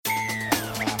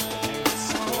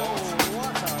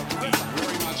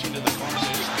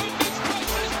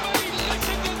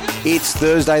It's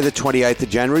Thursday, the 28th of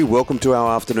January. Welcome to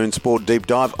our afternoon sport deep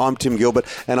dive. I'm Tim Gilbert,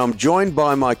 and I'm joined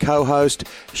by my co-host,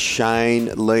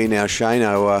 Shane Lee. Now, Shane,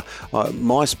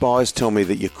 my spies tell me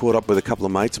that you caught up with a couple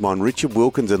of mates of mine, Richard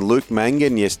Wilkins and Luke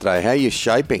Mangan, yesterday. How are you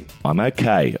shaping? I'm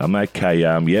okay.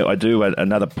 I do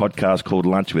another podcast called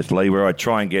Lunch with Lee, where I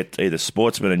try and get either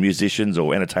sportsmen and musicians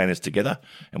or entertainers together,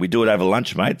 and we do it over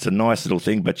lunch, mate. It's a nice little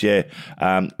thing. But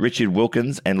Richard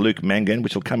Wilkins and Luke Mangan,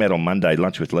 which will come out on Monday,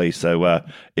 Lunch with Lee. So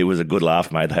it was a good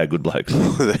laugh, mate. They are good blokes.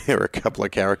 They're a couple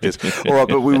of characters. All right,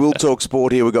 but we will talk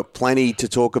sport here. We've got plenty to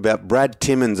talk about. Brad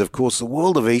Timmins, of course, the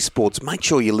world of esports. Make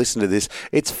sure you listen to this.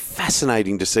 It's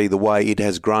fascinating to see the way it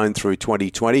has grown through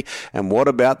 2020. And what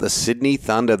about the Sydney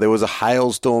Thunder? There was a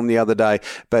hailstorm the other day,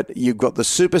 but you've got the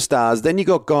superstars. Then you've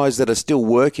got guys that are still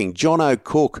working. John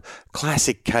O'Cook,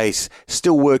 classic case,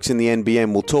 still works in the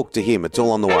NBN. We'll talk to him. It's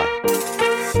all on the way.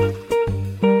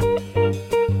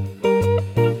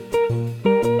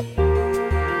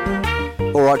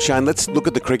 All right, Shane, let's look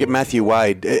at the cricket. Matthew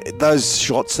Wade, those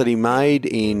shots that he made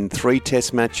in 3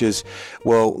 test matches,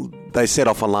 well, they set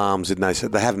off alarms, didn't they? So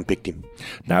they haven't picked him.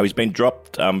 No, he's been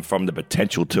dropped from the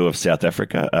potential tour of South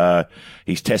Africa.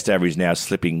 His test average now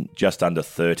slipping just under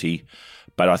 30.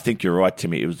 But I think you're right,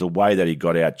 Timmy. It was the way that he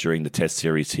got out during the test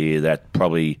series here that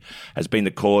probably has been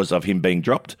the cause of him being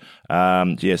dropped.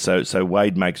 So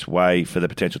Wade makes way for the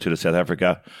potential tour to South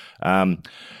Africa.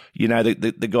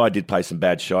 The guy did play some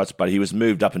bad shots, but he was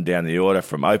moved up and down the order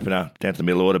from opener down to the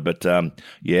middle order. But,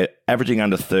 averaging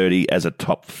under 30 as a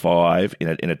top 5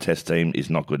 in a test team is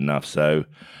not good enough. So,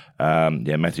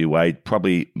 Matthew Wade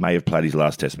probably may have played his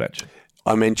last test match.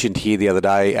 I mentioned here the other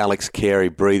day Alex Carey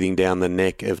breathing down the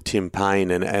neck of Tim Payne,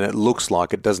 and it looks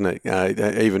like it, doesn't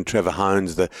it? Even Trevor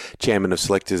Hones, the chairman of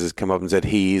selectors, has come up and said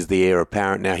he is the heir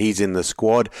apparent. Now, he's in the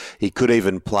squad. He could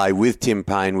even play with Tim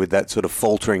Payne with that sort of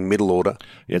faltering middle order.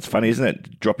 Yeah, it's funny, isn't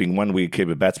it? Dropping one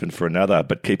wicketkeeper batsman for another,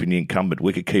 but keeping the incumbent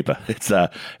wicketkeeper.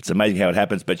 It's amazing how it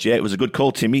happens. But, it was a good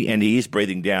call, Timmy, and he is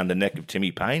breathing down the neck of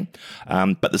Timmy Payne.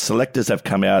 But the selectors have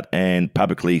come out and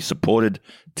publicly supported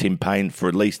Tim Payne for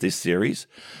at least this series.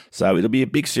 So it'll be a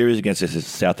big series against the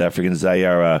South Africans. They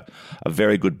are a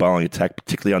very good bowling attack,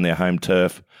 particularly on their home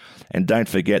turf. And don't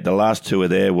forget, the last tour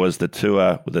there was the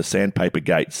tour with the Sandpaper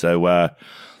Gate. So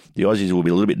the Aussies will be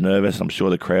a little bit nervous. I'm sure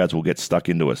the crowds will get stuck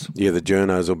into us. Yeah, the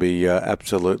journos will be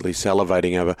absolutely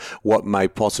salivating over what may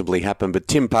possibly happen. But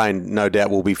Tim Payne, no doubt,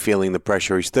 will be feeling the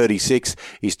pressure. He's 36.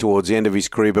 He's towards the end of his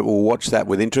career, but we'll watch that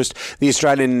with interest. The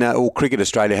Australian, Cricket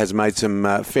Australia has made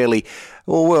some fairly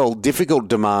difficult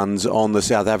demands on the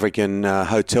South African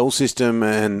hotel system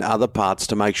and other parts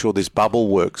to make sure this bubble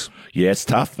works. Yeah, it's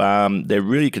tough. They're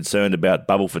really concerned about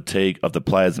bubble fatigue of the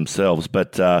players themselves.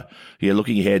 But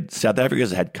looking ahead, South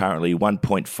Africa's had currently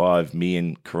 1.5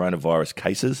 million coronavirus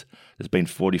cases. There's been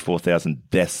 44,000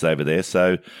 deaths over there.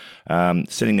 So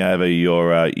sending over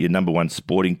your number one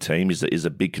sporting team is a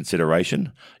big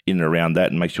consideration in and around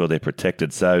that, and make sure they're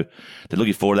protected. So they're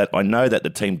looking forward to that. I know that the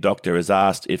team doctor has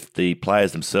asked if the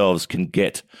players themselves can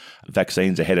get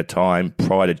vaccines ahead of time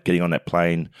prior to getting on that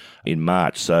plane in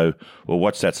March. So we'll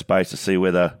watch that space to see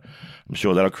whether, I'm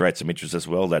sure that'll create some interest as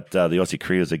well, that the Aussie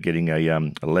cricketers are getting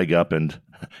a leg up and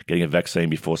getting a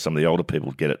vaccine before some of the older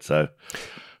people get it. So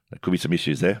there could be some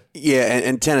issues there. Yeah,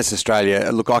 and Tennis Australia,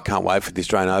 look, I can't wait for the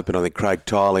Australian Open. I think Craig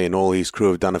Tiley and all his crew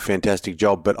have done a fantastic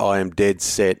job, but I am dead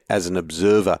set as an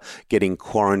observer getting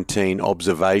quarantine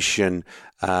observation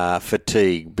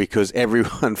fatigue, because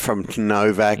everyone from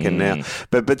Novak and now,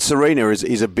 but Serena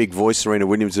is a big voice. Serena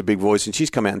Williams is a big voice, and she's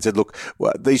come out and said, look,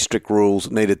 these strict rules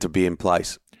needed to be in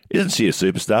place. Isn't she a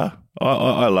superstar?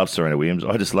 I love Serena Williams.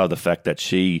 I just love the fact that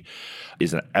she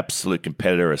is an absolute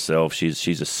competitor herself. She's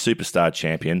a superstar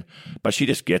champion, but she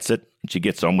just gets it. She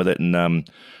gets on with it. And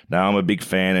now I'm a big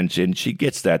fan, and she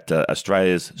gets that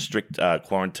Australia's strict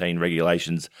quarantine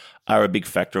regulations are a big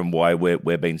factor in why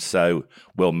we're being so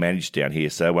well managed down here.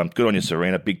 So good on you,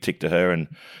 Serena. Big tick to her, and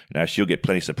she'll get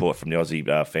plenty of support from the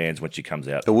Aussie fans when she comes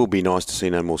out. It will be nice to see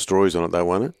no more stories on it, though,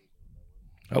 won't it?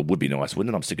 It would be nice,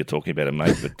 wouldn't it? I'm sick of talking about it,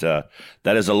 mate. But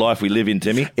that is a life we live in,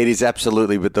 Timmy. It is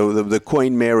absolutely. But the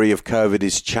Queen Mary of COVID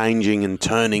is changing and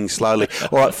turning slowly.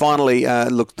 All right, finally,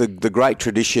 look, the great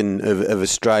tradition of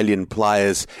Australian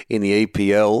players in the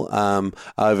EPL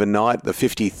overnight, the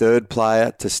 53rd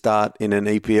player to start in an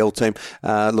EPL team.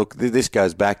 Look, this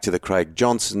goes back to the Craig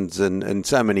Johnsons and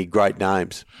so many great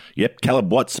names. Yep, Caleb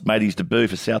Watts made his debut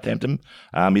for Southampton.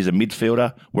 He's a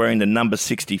midfielder wearing the number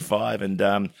 65, and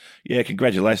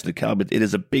congratulations to Caleb. It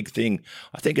is a big thing,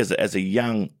 I think, as a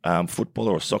young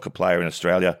footballer or soccer player in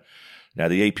Australia, Now,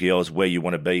 the EPL is where you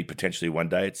want to be potentially one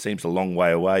day. It seems a long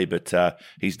way away, but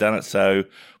he's done it. So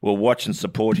we'll watch and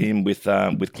support him with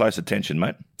close attention,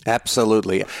 mate.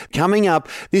 Absolutely. Coming up,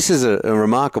 this is a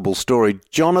remarkable story.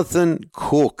 Jonathan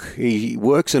Cook, he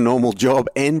works a normal job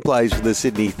and plays for the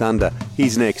Sydney Thunder.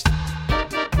 He's next.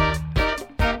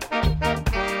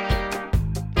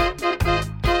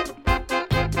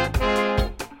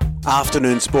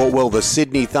 Afternoon sport. Well, the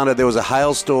Sydney Thunder, there was a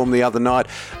hailstorm the other night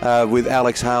with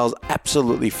Alex Hales.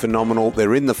 Absolutely phenomenal.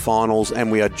 They're in the finals,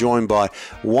 and we are joined by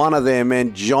one of their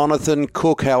men, Jonathan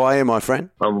Cook. How are you, my friend?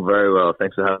 I'm very well.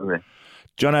 Thanks for having me.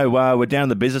 Jono, we're down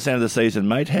the business end of the season,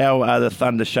 mate. How are the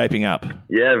Thunder shaping up?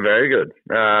 Yeah, very good.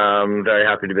 Very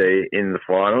happy to be in the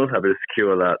finals. Happy to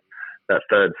secure that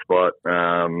third spot,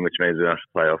 which means we don't have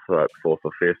to play off like fourth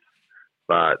or fifth.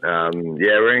 But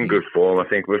yeah, we're in good form. I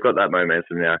think we've got that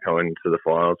momentum now coming to the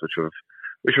finals,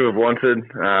 which we've wanted.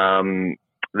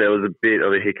 There was a bit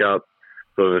of a hiccup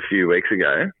sort of a few weeks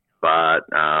ago, but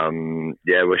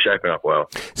yeah, we're shaping up well.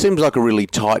 Seems like a really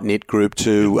tight-knit group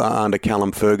too, under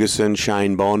Callum Ferguson,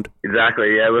 Shane Bond.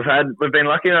 Exactly. Yeah, we've been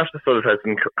lucky enough to sort of have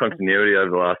some continuity over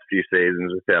the last few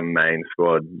seasons with our main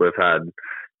squad. We've had,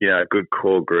 you know, a good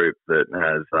core group that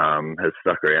has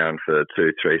stuck around for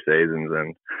 2-3 seasons,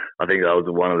 and I think that was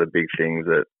one of the big things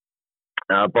that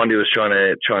Bondy was trying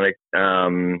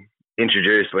to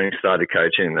introduce when he started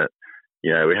coaching. That,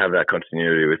 you know, we have that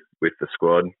continuity with the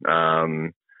squad,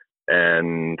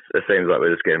 and it seems like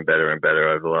we're just getting better and better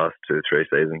over the last 2-3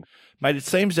 seasons. Mate, it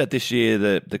seems that this year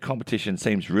the competition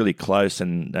seems really close,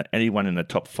 and anyone in the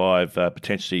top 5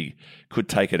 potentially could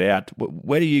take it out.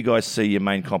 Where do you guys see your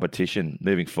main competition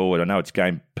moving forward? I know it's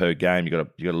game per game you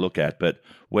got to look at, but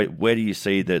where do you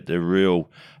see the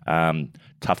real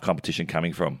tough competition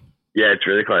coming from? Yeah, it's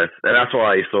really close, and that's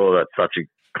why you saw that such a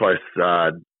close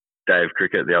day of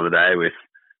cricket the other day. With,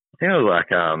 I think it was like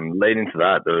leading to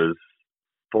that, there was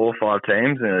 4 or 5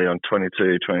 teams nearly on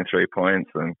 22, 23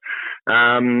 points, and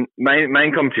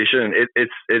main competition.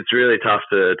 It's really tough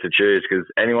to choose because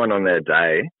anyone on their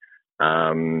day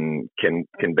can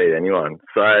beat anyone.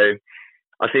 So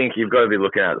I think you've got to be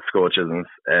looking at the scorchers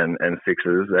and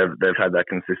sixes. They've had that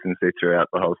consistency throughout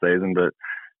the whole season, but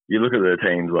you look at the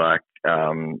teams like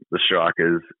the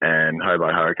Strikers and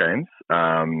Hobart Hurricanes,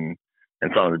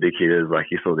 and some of the big hitters, like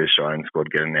you saw the Australian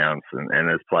squad get announced, and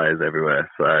there's players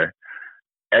everywhere. So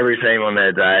every team on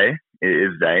their day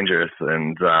is dangerous,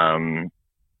 and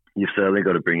you've certainly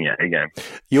got to bring your A game.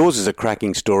 Yours is a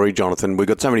cracking story, Jonathan. We've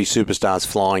got so many superstars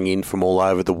flying in from all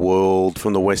over the world,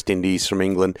 from the West Indies, from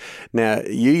England. Now,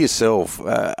 you yourself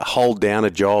hold down a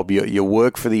job. You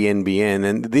work for the NBN,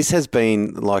 and this has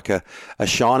been like a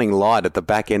shining light at the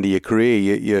back end of your career.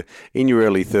 You're in your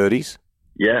early 30s.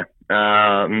 Yeah.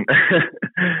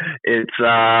 It's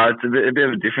a bit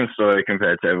of a different story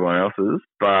compared to everyone else's,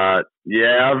 but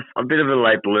yeah, I'm a bit of a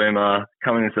late bloomer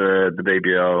coming into the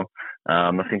BBL.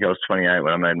 I think I was 28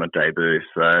 when I made my debut,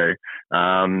 so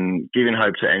giving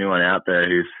hope to anyone out there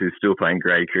who's still playing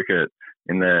grade cricket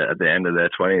at the end of their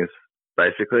 20s,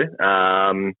 basically.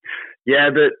 Yeah,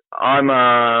 but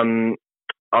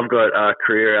I've got a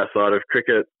career outside of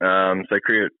cricket. So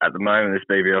cricket at the moment, this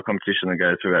BBL competition that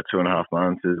goes for about 2.5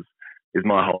 months is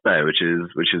my holiday, which is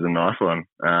a nice one.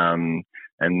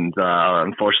 And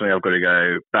unfortunately, I've got to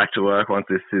go back to work once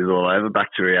this is all over,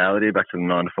 back to reality, back to the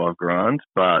 9 to 5 grind.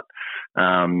 But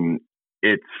for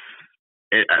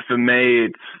me,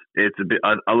 it's a bit.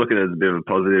 I look at it as a bit of a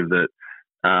positive that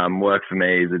work for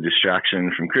me is a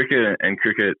distraction from cricket, and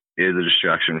cricket is a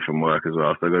distraction from work as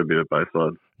well. So I've got a bit of both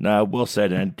sides. No, well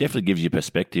said, and it definitely gives you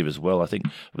perspective as well. I think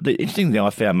the interesting thing I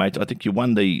found, mate, I think you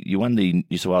won the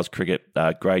New South Wales Cricket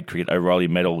Grade Cricket O'Reilly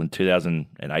Medal in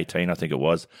 2018, I think it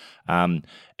was. But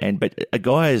are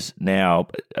guys now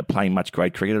playing much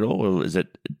grade cricket at all, or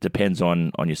depends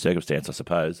on your circumstance, I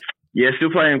suppose? Yeah, still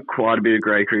playing quite a bit of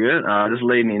grade cricket. Just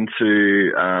leading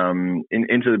into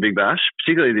the Big Bash,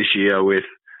 particularly this year with.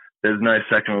 There's no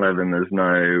second 11. There's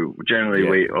no. Generally,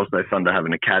 we also Thunder have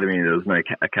an academy. There was no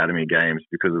academy games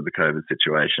because of the COVID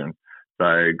situation.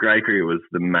 So grade cricket was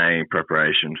the main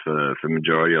preparation for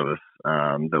majority of us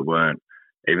that weren't,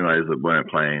 even those that weren't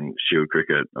playing Shield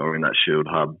cricket or in that Shield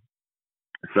hub.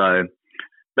 So,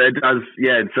 but it does,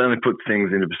 it certainly puts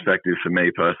things into perspective for me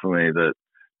personally that,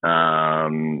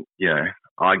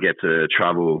 I get to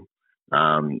travel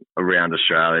around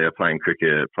Australia playing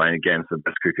cricket, playing against the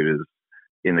best cricketers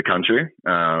in the country.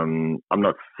 I'm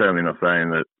certainly not saying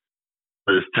that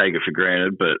I just take it for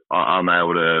granted, but I'm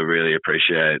able to really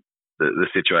appreciate the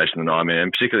situation that I'm in,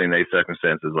 and particularly in these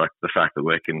circumstances, like the fact that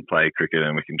we can play cricket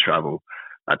and we can travel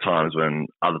at times when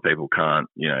other people can't,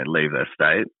 leave their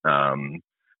state.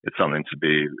 it's something to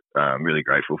be really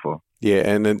grateful for. Yeah,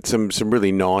 and then some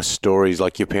really nice stories,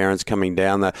 like your parents coming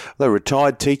down. They're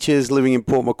retired teachers living in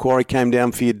Port Macquarie, came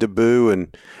down for your debut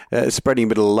and spreading a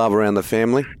bit of love around the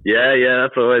family. Yeah,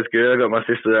 that's always good. I got my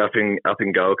sister up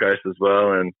in Gold Coast as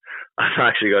well, and I've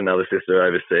actually got another sister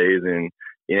overseas in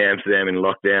Amsterdam in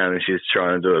lockdown, and she's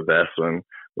trying to do her best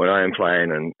when I am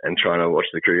playing and trying to watch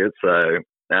the cricket. So,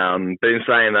 been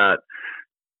saying that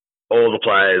all the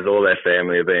players, all their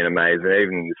family have been amazing,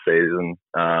 even this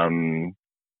season.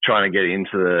 Trying to get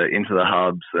into the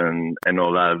hubs and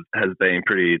all that has been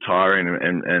pretty tiring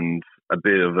and a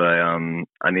bit of an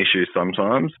issue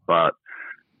sometimes, but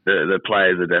the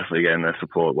players are definitely getting their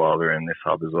support while they're in this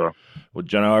hub as well. Well,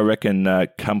 John, I reckon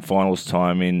come finals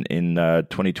time in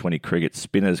 2020 cricket,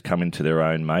 spinners come into their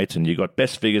own, mate, and you got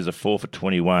best figures of 4 for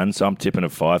 21, so I'm tipping a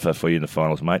fifer for you in the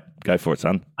finals, mate. Go for it,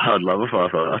 son. I'd love a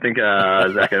fifer. I think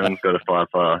Zach Evans got a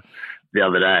fifer the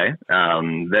other day.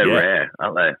 They're rare,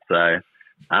 aren't they? So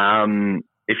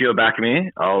if you're backing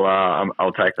me,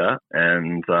 I'll take that,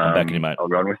 and I'm backing you, mate. I'll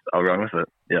run with it.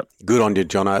 Yep. Good on you,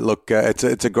 Jono. Look, it's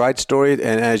a great story, and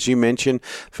as you mentioned,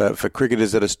 for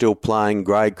cricketers that are still playing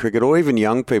grade cricket, or even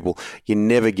young people, you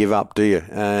never give up, do you?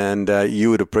 And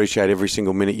you would appreciate every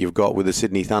single minute you've got with the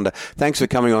Sydney Thunder. Thanks for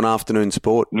coming on Afternoon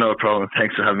Sport. No problem.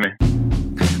 Thanks for having me.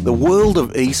 The world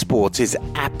of esports is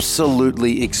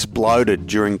absolutely exploded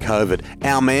during COVID.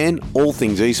 Our man, all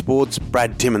things esports,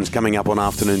 Brad Timmins, coming up on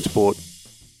Afternoon Sport.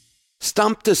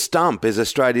 Stump to Stump is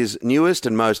Australia's newest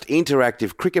and most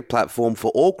interactive cricket platform for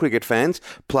all cricket fans,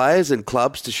 players and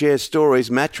clubs to share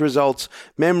stories, match results,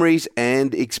 memories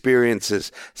and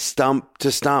experiences.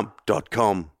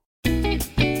 StumpToStump.com.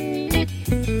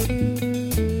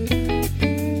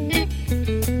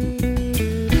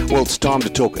 Well, it's time to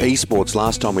talk esports.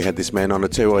 Last time we had this man on,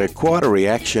 it's quite a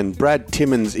reaction. Brad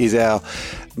Timmins is our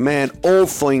man, all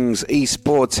things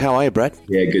esports. How are you, Brad?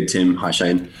 Yeah, good, Tim. Hi,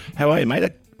 Shane. How are you,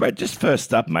 mate? Brad, just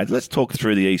first up, mate, let's talk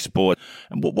through the esports.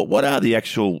 And what are the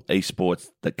actual esports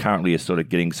that currently are sort of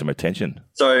getting some attention?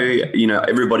 So,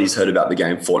 everybody's heard about the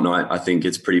game Fortnite. I think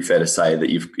it's pretty fair to say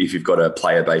that if you've got a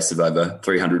player base of over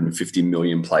 350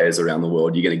 million players around the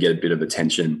world, you're going to get a bit of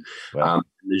attention. Wow.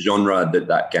 The genre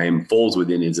that game falls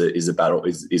within is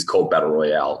called Battle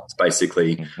Royale. It's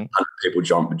basically 100 people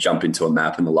jump into a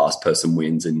map and the last person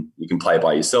wins, and you can play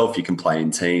by yourself, you can play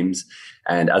in teams.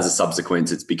 And as a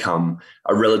subsequence, it's become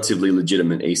a relatively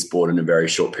legitimate esport in a very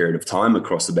short period of time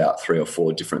across about 3 or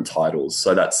 4 different titles.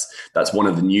 So that's one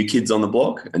of the new kids on the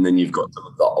block. And then you've got some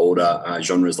of the older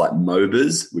genres like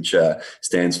MOBAs, which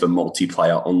stands for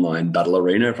Multiplayer Online Battle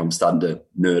Arena, if I'm starting to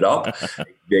nerd up.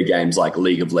 They're games like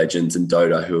League of Legends and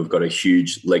Dota, who have got a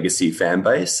huge legacy fan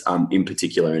base, in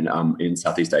particular in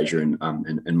Southeast Asia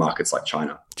and markets like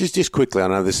China. Just quickly, I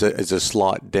know this is a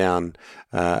slight down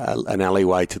an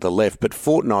alleyway to the left, but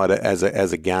Fortnite as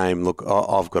a game, look,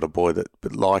 I've got a boy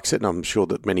that likes it, and I'm sure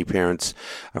that many parents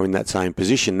are in that same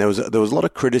position. There was a lot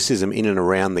of criticism in and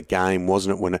around the game,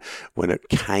 wasn't it, when it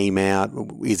came out?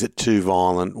 Is it too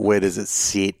violent? Where does it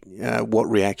sit? What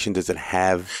reaction does it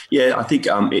have? Yeah, I think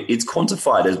it's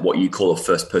quantified as what you call a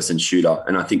first-person shooter,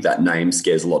 and I think that name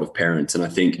scares a lot of parents. And I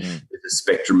think there's a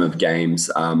spectrum of games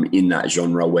in that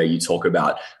genre where you talk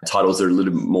about titles that are a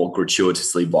little bit more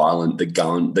gratuitously violent. The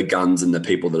guns and the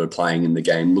people that are playing in the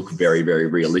game look very, very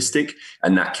realistic,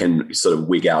 and that can sort of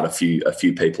wig out a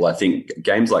few people. I think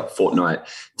games like Fortnite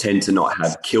tend to not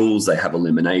have kills; they have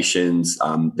eliminations.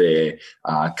 They're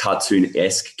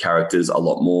cartoon-esque characters a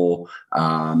lot more,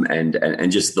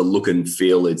 and just the look and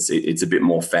feel. It's a bit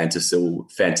more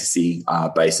fantasy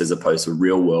based as opposed to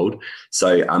real world.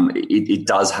 So it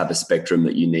does have a spectrum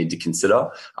that you need to consider.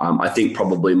 I think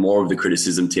probably more of the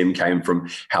criticism, Tim, came from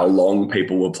how long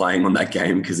people were playing on that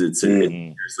game, because it's a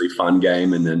seriously fun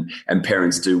game, and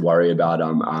parents do worry about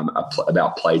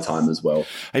playtime as well.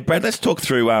 Hey, Brad, let's talk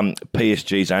through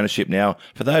PSG's ownership now.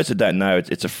 For those that don't know,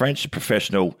 it's a French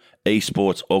professional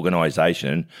esports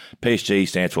organisation. PSG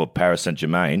stands for Paris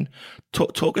Saint-Germain.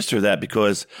 Talk us through that,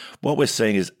 because what we're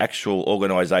seeing is actual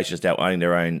organisations now owning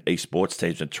their own esports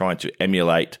teams and trying to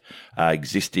emulate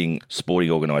existing sporting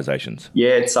organisations.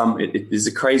 Yeah, it's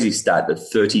a crazy stat that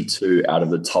 32 out of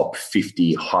the top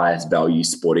 50 highest value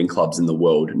sporting clubs in the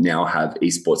world now have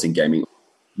esports and gaming.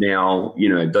 Now,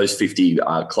 those 50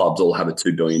 clubs all have a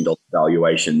 $2 billion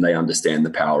valuation. They understand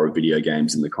the power of video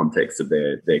games in the context of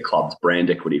their club's brand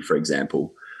equity, for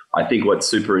example. I think what's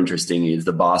super interesting is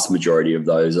the vast majority of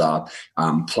those are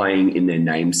playing in their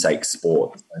namesake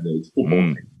sport. So there's football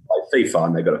teams play FIFA,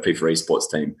 and they've got a FIFA esports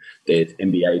team. There's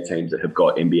NBA teams that have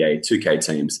got NBA 2K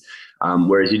teams.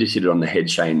 Whereas you just hit it on the head,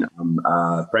 Shane.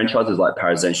 Franchises like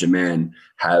Paris Saint-Germain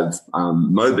have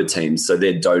MOBA teams. So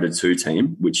their Dota 2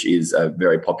 team, which is a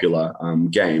very popular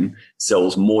game,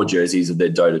 sells more jerseys of their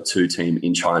Dota 2 team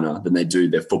in China than they do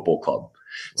their football club.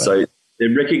 Wow. So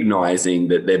they're recognizing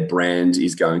that their brand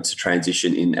is going to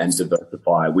transition in and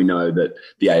diversify. We know that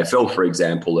the AFL, for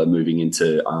example, are moving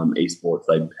into esports.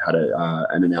 They had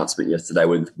an announcement yesterday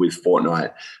with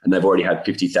Fortnite, and they've already had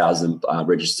 50,000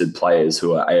 registered players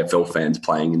who are AFL fans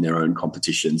playing in their own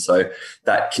competition. So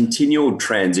that continual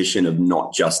transition of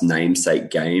not just namesake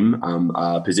game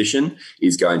position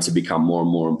is going to become more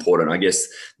and more important. I guess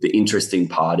the interesting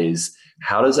part is,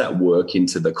 how does that work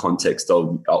into the context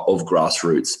of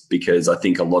grassroots? Because I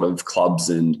think a lot of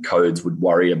clubs and codes would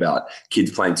worry about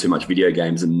kids playing too much video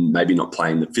games and maybe not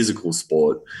playing the physical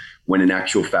sport, when in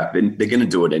actual fact, they're going to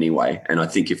do it anyway. And I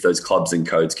think if those clubs and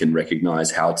codes can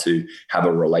recognize how to have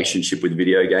a relationship with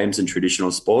video games and traditional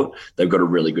sport, they've got a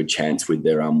really good chance with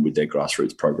their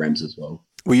grassroots programs as well.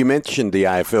 Well, you mentioned the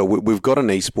AFL. We've got an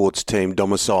esports team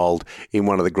domiciled in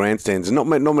one of the grandstands. Not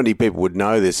many people would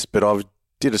know this, but I've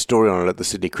did a story on it at the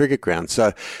Sydney Cricket Ground.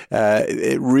 So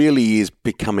it really is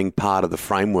becoming part of the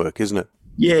framework, isn't it?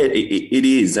 Yeah, it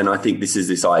is. And I think this is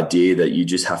this idea that you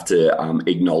just have to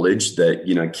acknowledge that,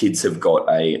 kids have got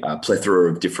a plethora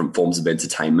of different forms of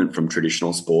entertainment, from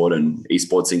traditional sport and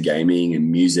esports and gaming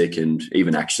and music and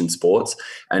even action sports.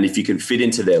 And if you can fit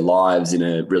into their lives in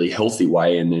a really healthy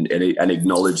way and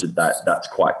acknowledge that that's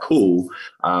quite cool,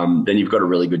 then you've got a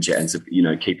really good chance of,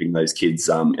 keeping those kids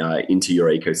into your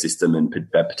ecosystem and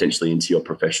potentially into your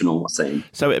professional scene.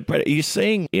 So, Brett, are you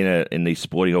seeing in these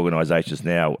sporting organisations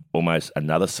now almost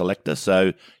another selector?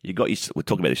 So we're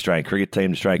talking about the Australian cricket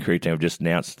team. The Australian cricket team have just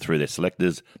announced through their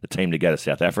selectors the team to go to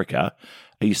South Africa.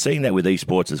 Are you seeing that with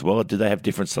esports as well? Do they have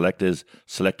different selectors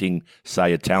selecting,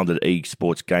 say, a talented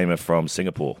esports gamer from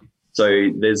Singapore? So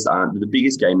there's the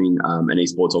biggest gaming and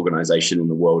esports organisation in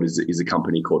the world is a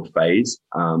company called FaZe.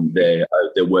 They're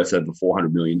worth over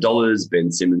 $400 million.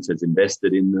 Ben Simmons has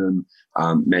invested in them.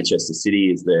 Manchester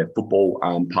City is their football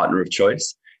partner of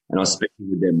choice. And I was speaking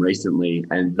with them recently,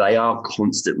 and they are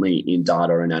constantly in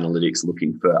data and analytics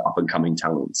looking for up-and-coming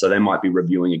talent. So they might be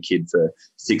reviewing a kid for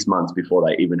 6 months before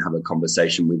they even have a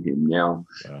conversation with him. Now,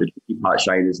 The tricky part,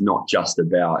 Shane, is not just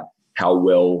about how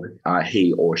well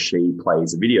he or she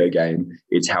plays a video game.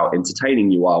 It's how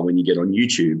entertaining you are when you get on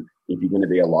YouTube. If you're going to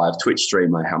be a live Twitch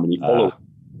streamer, how many followers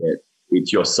you get.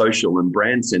 It's your social and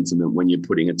brand sentiment when you're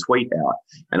putting a tweet out.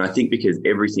 And I think because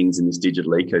everything's in this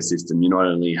digital ecosystem, you're not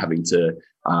only having to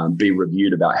be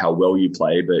reviewed about how well you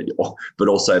play, but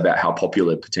also about how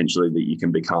popular potentially that you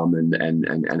can become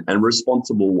and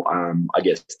responsible,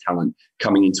 talent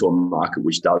coming into a market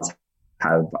which does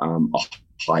have a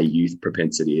high youth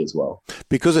propensity as well.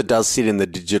 Because it does sit in the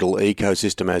digital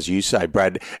ecosystem, as you say,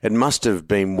 Brad, it must have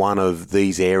been one of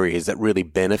these areas that really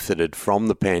benefited from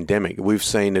the pandemic. We've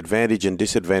seen advantage and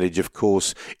disadvantage, of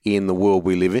course, in the world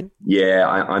we live in. Yeah,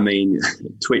 I mean,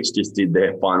 Twitch just did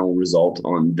their final result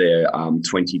on their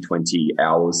 2020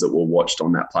 hours that were watched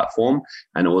on that platform,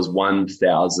 and it was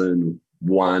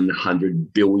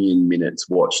 1,100 billion minutes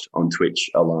watched on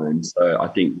Twitch alone. So I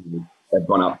think they've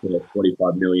gone up to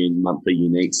 45 million monthly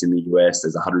uniques in the US.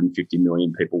 There's 150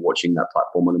 million people watching that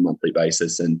platform on a monthly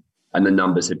basis. And the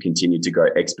numbers have continued to grow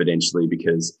exponentially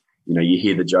because, you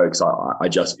hear the jokes, I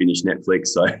just finished Netflix.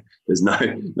 So there's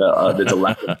there's a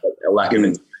lack of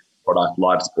product.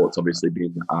 Live sports obviously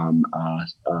been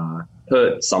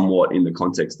hurt somewhat in the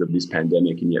context of this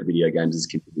pandemic, and yet video games has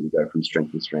continued to go from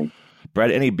strength to strength.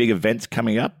 Brad, any big events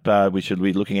coming up we should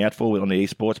be looking out for on the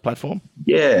esports platform?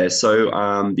 Yeah, so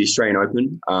the Australian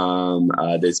Open,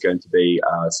 there's going to be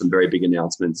some very big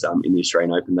announcements in the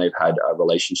Australian Open. They've had a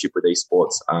relationship with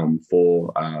esports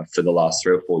for the last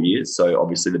 3 or 4 years. So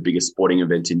obviously the biggest sporting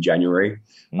event in January.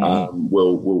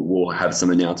 We'll have some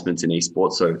announcements in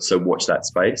esports, so watch that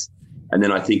space. And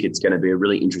then I think it's going to be a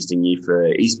really interesting year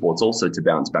for esports also to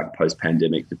bounce back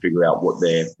post-pandemic to figure out what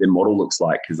their model looks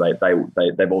like, because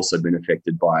they've also been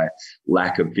affected by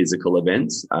lack of physical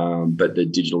events, but the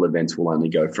digital events will only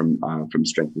go from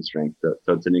strength to strength.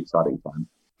 So it's an exciting time.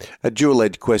 A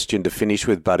dual-edged question to finish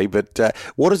with, Buddy, but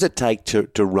what does it take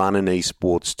to run an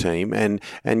esports team? And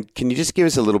can you just give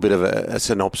us a little bit of a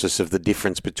synopsis of the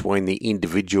difference between the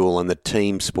individual and the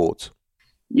team sports?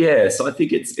 Yeah, so I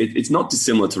think it's not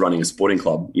dissimilar to running a sporting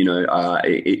club.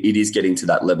 It is getting to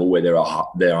that level where there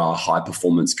are high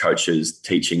performance coaches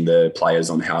teaching the players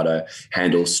on how to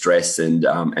handle stress and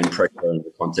pressure and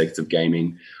the context of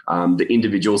gaming. The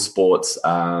individual sports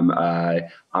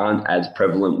aren't as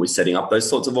prevalent with setting up those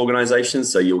sorts of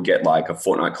organizations. So you'll get like a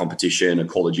Fortnite competition, a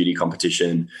Call of Duty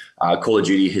competition. Call of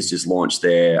Duty has just launched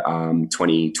their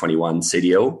 2021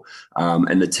 CDL,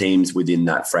 and the teams within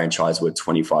that franchise were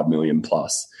 25 million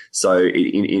plus. So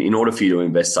in order for you to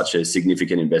invest such a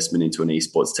significant investment into an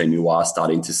esports team, you are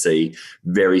starting to see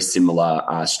very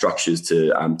similar structures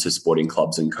to sporting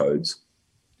clubs and codes.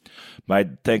 Mate,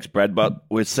 thanks, Brad. But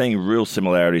we're seeing real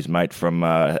similarities, mate, from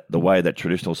the way that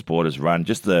traditional sport is run.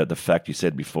 Just the fact you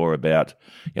said before about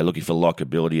looking for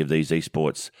lockability of these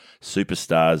esports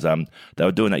superstars. They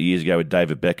were doing that years ago with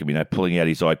David Beckham, pulling out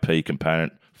his IP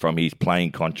component from his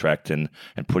playing contract and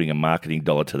putting a marketing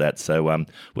dollar to that. So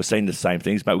we're seeing the same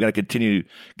things, mate. We're going to continue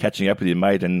catching up with you,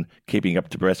 mate, and keeping up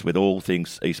to breast with all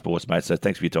things esports, mate. So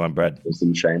thanks for your time, Brad.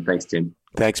 Awesome, Shane. Thanks, Tim.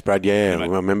 Thanks, Brad. Yeah, I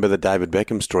remember the David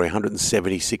Beckham story,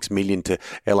 $176 million to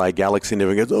LA Galaxy, and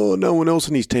everyone goes, oh, no one else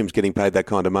in his team's getting paid that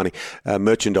kind of money.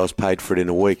 Merchandise paid for it in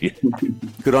a week.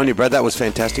 Good on you, Brad. That was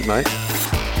fantastic, mate.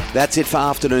 That's it for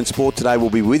Afternoon Sport today. We'll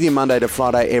be with you Monday to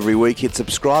Friday every week. Hit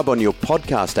subscribe on your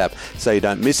podcast app so you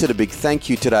don't miss it. A big thank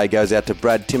you today goes out to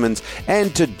Brad Timmins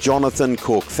and to Jonathan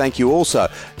Cook. Thank you also,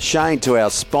 Shane, to our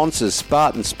sponsors,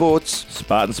 Spartan Sports.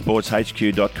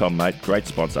 SpartanSportsHQ.com, mate. Great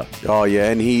sponsor. Oh, yeah,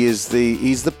 and he's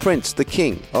the prince, the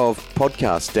king of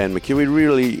podcasts, Dan McHugh. He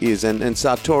really is, and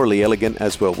sartorially elegant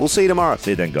as well. We'll see you tomorrow.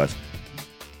 See you then, guys.